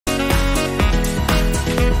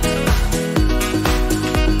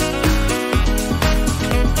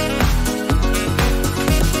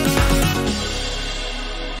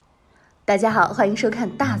大家好，欢迎收看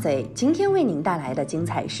大嘴，今天为您带来的精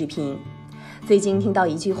彩视频。最近听到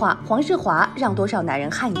一句话，黄日华让多少男人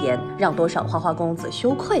汗颜，让多少花花公子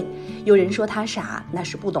羞愧。有人说他傻，那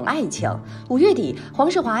是不懂爱情。5月底，黄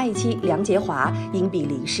日华爱妻梁洁华因病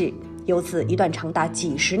离世，由此一段长达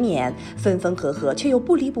几十年分分合合却又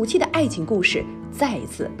不离不弃的爱情故事再一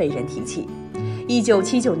次被人提起。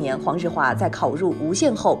1979年，黄日华在考入无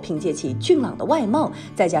线后，凭借其俊朗的外貌，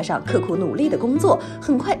再加上刻苦努力的工作，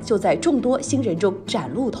很快就在众多新人中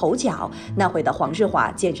崭露头角。那会的黄日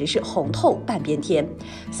华简直是红透半边天。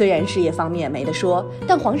虽然事业方面没得说，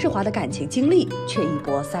但黄日华的感情经历却一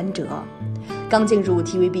波三折。刚进入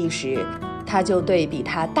TVB 时，他就对比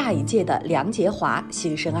他大一届的梁洁华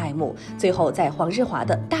心生爱慕，最后在黄日华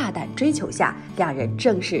的大胆追求下，俩人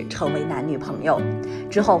正式成为男女朋友。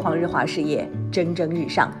之后黄日华事业蒸蒸日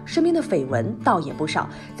上，身边的绯闻倒也不少，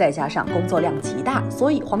再加上工作量极大，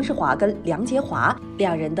所以黄日华跟梁洁华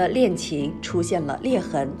两人的恋情出现了裂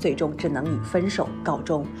痕，最终只能以分手告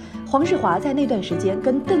终。黄日华在那段时间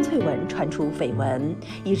跟邓萃雯传出绯闻，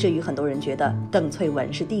以至于很多人觉得邓萃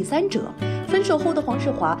雯是第三者。分手后的黄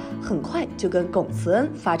日华很快就跟龚慈恩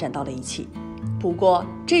发展到了一起。不过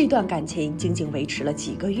这段感情仅仅维持了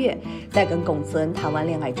几个月，在跟龚慈恩谈完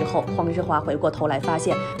恋爱之后，黄日华回过头来发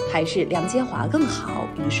现还是梁洁华更好，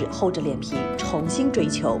于是厚着脸皮重新追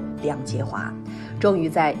求梁洁华。终于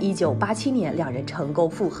在1987年两人成功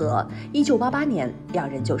复合，1988年两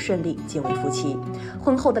人就顺利结为夫妻。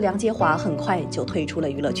婚后的梁洁华很快就退出了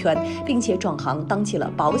娱乐圈，并且转行当起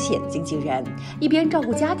了保险经纪人，一边照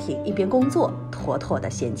顾家庭一边工作，妥妥的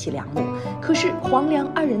贤妻良母。可是黄梁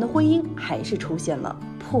二人的婚姻还是出现了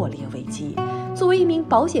破裂危机。作为一名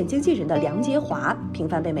保险经纪人的梁洁华，频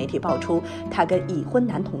繁被媒体爆出她跟已婚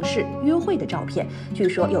男同事约会的照片，据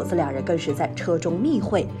说有次两人更是在车中密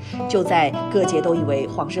会。就在各界都以为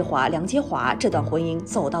黄日华、梁洁华这段婚姻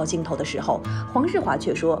走到尽头的时候，黄日华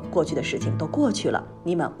却说过去的事情都过去了，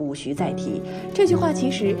你们无需再提。这句话其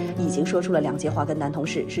实已经说出了梁洁华跟男同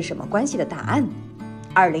事是什么关系的答案。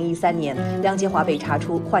2013年，梁洁华被查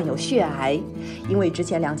出患有血癌，因为之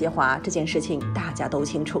前梁洁华这件事情大家都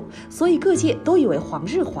清楚，所以各界都以为黄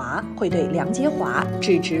日华会对梁洁华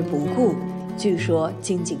置之不顾。据说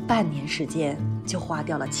仅仅半年时间就花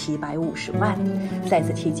掉了750万，在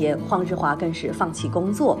此期间，黄日华更是放弃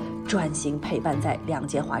工作，专心陪伴在梁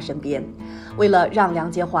洁华身边。为了让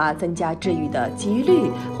梁洁华增加治愈的几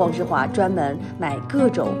率，黄日华专门买各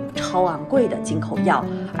种超昂贵的进口药，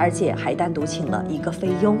而且还单独请了一个菲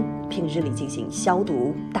佣，平日里进行消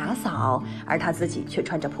毒打扫，而他自己却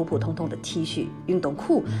穿着普普通通的 T 恤运动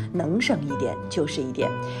裤，能省一点就是一点。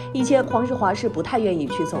以前黄日华是不太愿意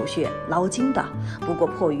去走穴捞金的，不过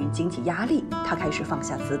迫于经济压力，他开始放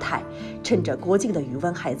下姿态，趁着郭靖的余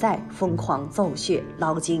温还在，疯狂走穴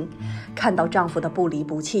捞金。看到丈夫的不离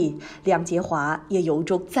不弃，梁洁华也由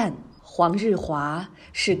衷赞黄日华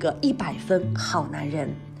是个100分好男人。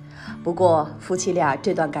不过夫妻俩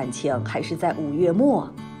这段感情还是在5月末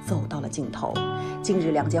走到了尽头。近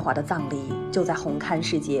日梁洁华的葬礼就在红磡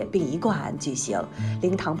世界殡仪馆举行，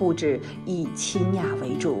灵堂布置以清雅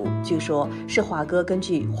为主，据说是华哥根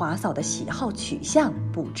据华嫂的喜好取向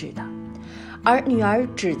布置的。而女儿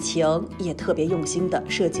芷晴也特别用心地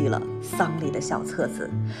设计了丧礼的小册子，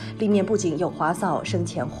里面不仅有华嫂生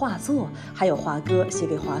前画作，还有华哥写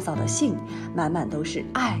给华嫂的信，满满都是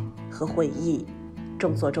爱和回忆。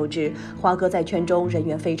众所周知，华哥在圈中人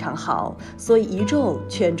缘非常好，所以一众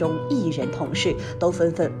圈中艺人同事都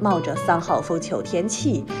纷纷冒着3号风球天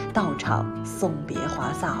气到场送别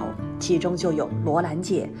华嫂，其中就有罗兰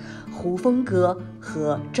姐、胡峰哥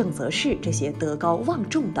和郑则仕这些德高望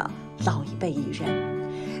重的老一辈艺人。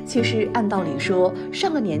其实按道理说，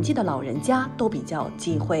上了年纪的老人家都比较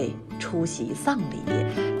忌讳出席丧礼，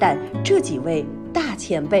但这几位大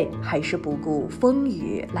前辈还是不顾风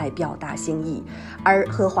雨来表达心意。而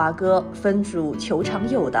和华哥分组球场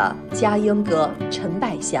友的嘉英哥、陈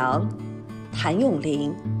百祥、谭咏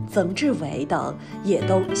麟、曾志伟等也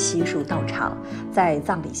都悉数到场。在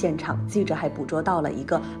葬礼现场，记者还捕捉到了一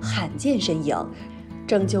个罕见身影，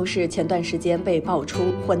正就是前段时间被爆出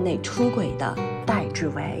婚内出轨的戴志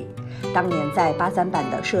伟。当年在83版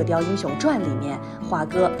的《射雕英雄传》里面，华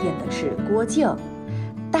哥演的是郭靖，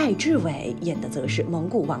戴志伟演的则是蒙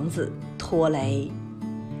古王子托雷。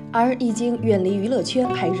而已经远离娱乐圈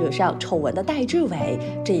还惹上丑闻的戴志伟，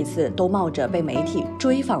这一次都冒着被媒体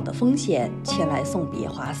追访的风险前来送别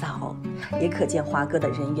华嫂，也可见华哥的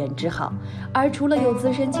人缘之好。而除了有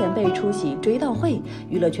资深前辈出席追悼会，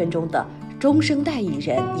娱乐圈中的中生代艺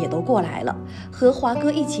人也都过来了，和华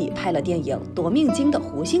哥一起拍了电影《夺命金》的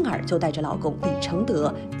胡杏儿就带着老公李承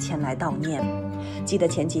德前来悼念。记得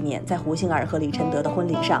前几年在胡杏儿和李承德的婚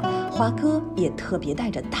礼上，华哥也特别带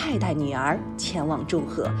着太太女儿前往祝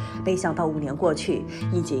贺，没想到5年过去，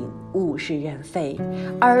已经物是人非。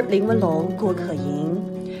而林文龙、郭可盈、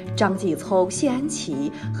张继聪、谢安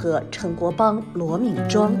琪和陈国邦、罗敏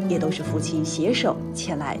庄也都是夫妻携手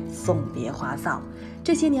前来送别华嫂。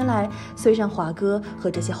这些年来，虽然华哥和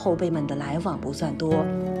这些后辈们的来往不算多，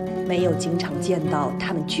没有经常见到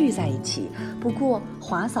他们聚在一起，不过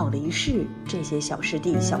华嫂离世，这些小师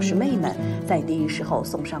弟小师妹们在第一时候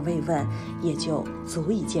送上慰问，也就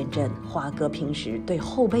足以见证华哥平时对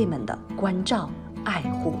后辈们的关照爱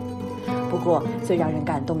护。不过最让人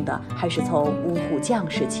感动的还是从五虎将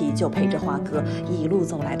时期就陪着华哥一路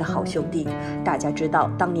走来的好兄弟。大家知道，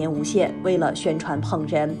当年无线为了宣传捧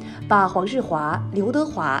人，把黄日华、刘德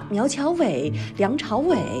华、苗侨伟、梁朝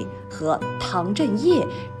伟和汤镇业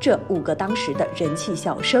这5个当时的人气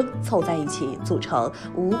小生凑在一起，组成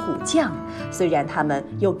五虎将。虽然他们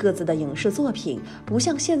有各自的影视作品，不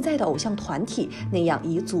像现在的偶像团体那样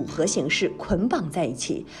以组合形式捆绑在一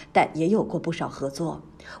起，但也有过不少合作。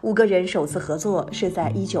5个人首次合作是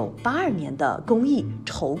在1982年的公益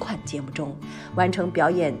筹款节目中，完成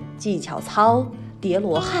表演技巧操叠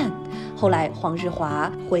罗汉。后来黄日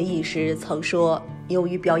华回忆时曾说，由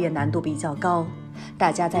于表演难度比较高，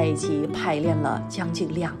大家在一起排练了将近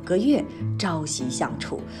2个月，朝夕相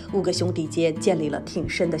处，5个兄弟间建立了挺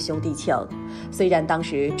深的兄弟情。虽然当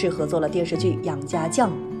时只合作了电视剧《杨家将》，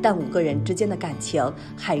但5个人之间的感情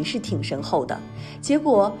还是挺深厚的。结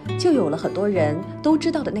果就有了很多人都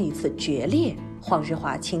知道的那一次决裂。黄日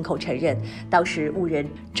华亲口承认，当时5人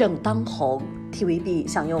正当红， TVB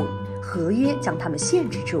想用合约将他们限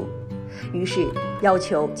制住，于是要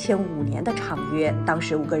求签5年的长约。当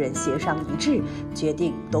时5个人协商一致，决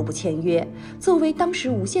定都不签约。作为当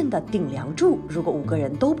时无线的顶梁柱，如果5个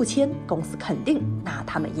人都不签，公司肯定拿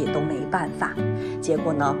他们也都没办法。结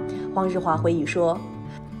果呢，黄日华回忆说，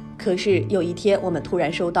可是有一天我们突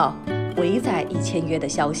然收到伟仔已签约的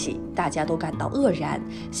消息，大家都感到愕然，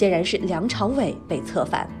显然是梁朝伟被策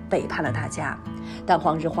反，背叛了大家。但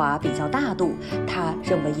黄日华比较大度，他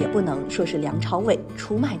认为也不能说是梁朝伟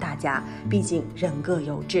出卖大家，毕竟人各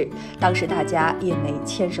有志，当时大家也没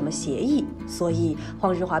签什么协议，所以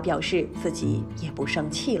黄日华表示自己也不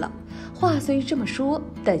生气了。话虽这么说，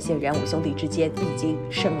但显然5兄弟之间已经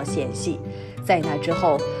生了嫌隙。在那之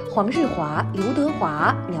后，黄日华、刘德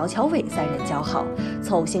华、苗侨伟3人交好。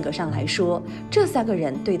从性格上来说，这3个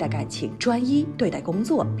人对待感情专一，对待工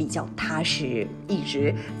作比较踏实，一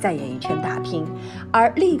直在演艺圈打拼。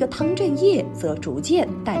而另一个汤镇业则逐渐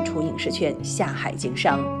淡出影视圈，下海经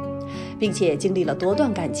商，并且经历了多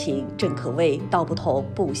段感情，正可谓道不同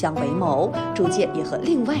不相为谋，逐渐也和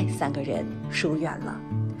另外3个人疏远了。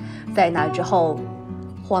在那之后，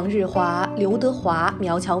黄日华、刘德华、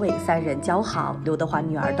苗侨伟3人交好。刘德华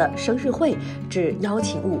女儿的生日会只邀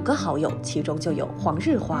请5个好友，其中就有黄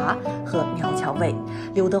日华和苗侨伟。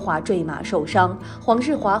刘德华坠马受伤，黄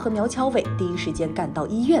日华和苗侨伟第一时间赶到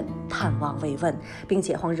医院探望慰问，并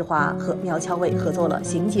且黄日华和苗侨伟合作了《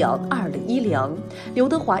刑警2010》，刘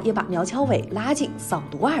德华也把苗侨伟拉进《扫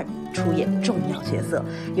毒2》，出演重要角色。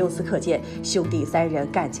由此可见，兄弟3人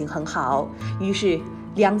感情很好。于是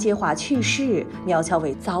梁洁华去世，苗侨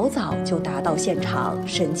伟早早就达到现场，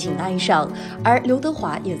神情哀伤，而刘德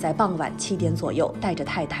华也在傍晚7点左右带着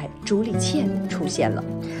太太朱丽倩出现了。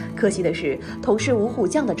可惜的是，同是五虎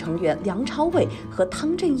将的成员梁朝伟和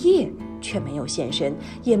汤镇业却没有现身，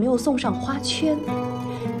也没有送上花圈。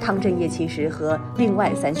汤镇业其实和另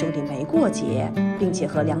外3兄弟没过节，并且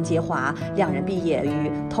和梁洁华2人毕业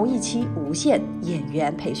于同一期无线演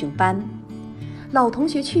员培训班。老同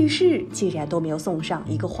学去世，既然都没有送上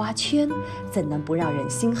一个花圈，怎能不让人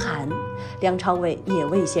心寒？梁朝伟也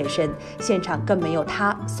未现身，现场更没有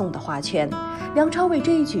他送的花圈。梁朝伟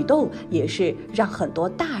这一举动也是让很多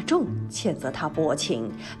大众谴责他薄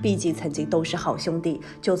情，毕竟曾经都是好兄弟，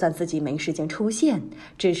就算自己没时间出现，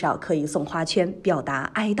至少可以送花圈表达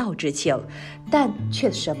哀悼之情，但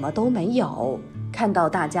却什么都没有。看到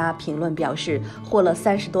大家评论表示，活了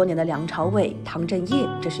30多年的梁朝伟、汤镇业，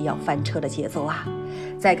这是要翻车的节奏啊！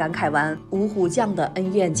在感慨完五虎将的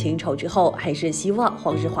恩怨情仇之后，还是希望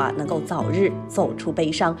黄日华能够早日走出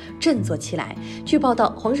悲伤，振作起来。据报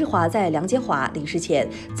道，黄日华在梁洁华离世前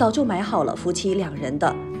早就买好了夫妻2人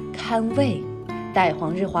的龛位。待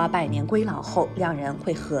黄日华百年归老后，两人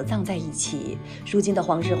会合葬在一起。如今的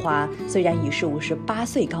黄日华虽然已是58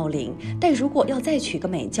岁高龄，但如果要再娶个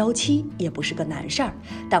美娇妻，也不是个难事儿。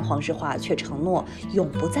但黄日华却承诺永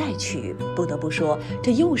不再娶。不得不说，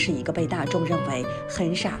这又是一个被大众认为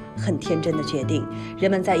很傻、很天真的决定。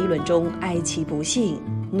人们在议论中哀其不幸，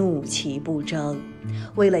怒其不争。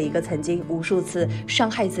为了一个曾经无数次伤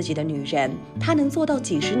害自己的女人，他能做到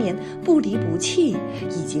几十年不离不弃，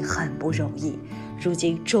已经很不容易。如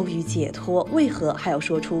今终于解脱，为何还要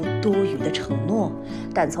说出多余的承诺？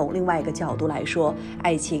但从另外一个角度来说，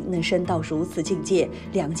爱情能深到如此境界，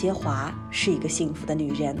梁洁华是一个幸福的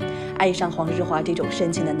女人。爱上黄日华这种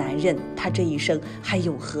深情的男人，她这一生还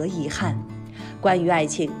有何遗憾？关于爱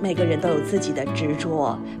情，每个人都有自己的执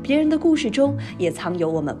着，别人的故事中也藏有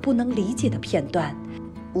我们不能理解的片段。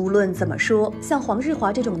无论怎么说，像黄日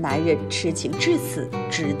华这种男人痴情至此，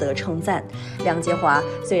值得称赞。梁洁华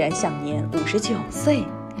虽然享年59岁，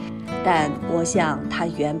但我想她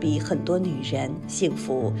远比很多女人幸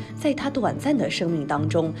福。在她短暂的生命当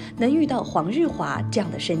中，能遇到黄日华这样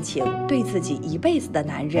的深情，对自己一辈子的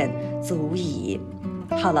男人，足矣。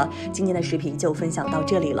好了，今天的视频就分享到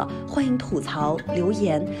这里了，欢迎吐槽留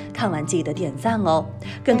言，看完记得点赞哦。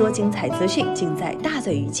更多精彩资讯尽在大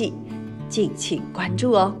嘴娱记，敬请关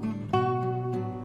注哦。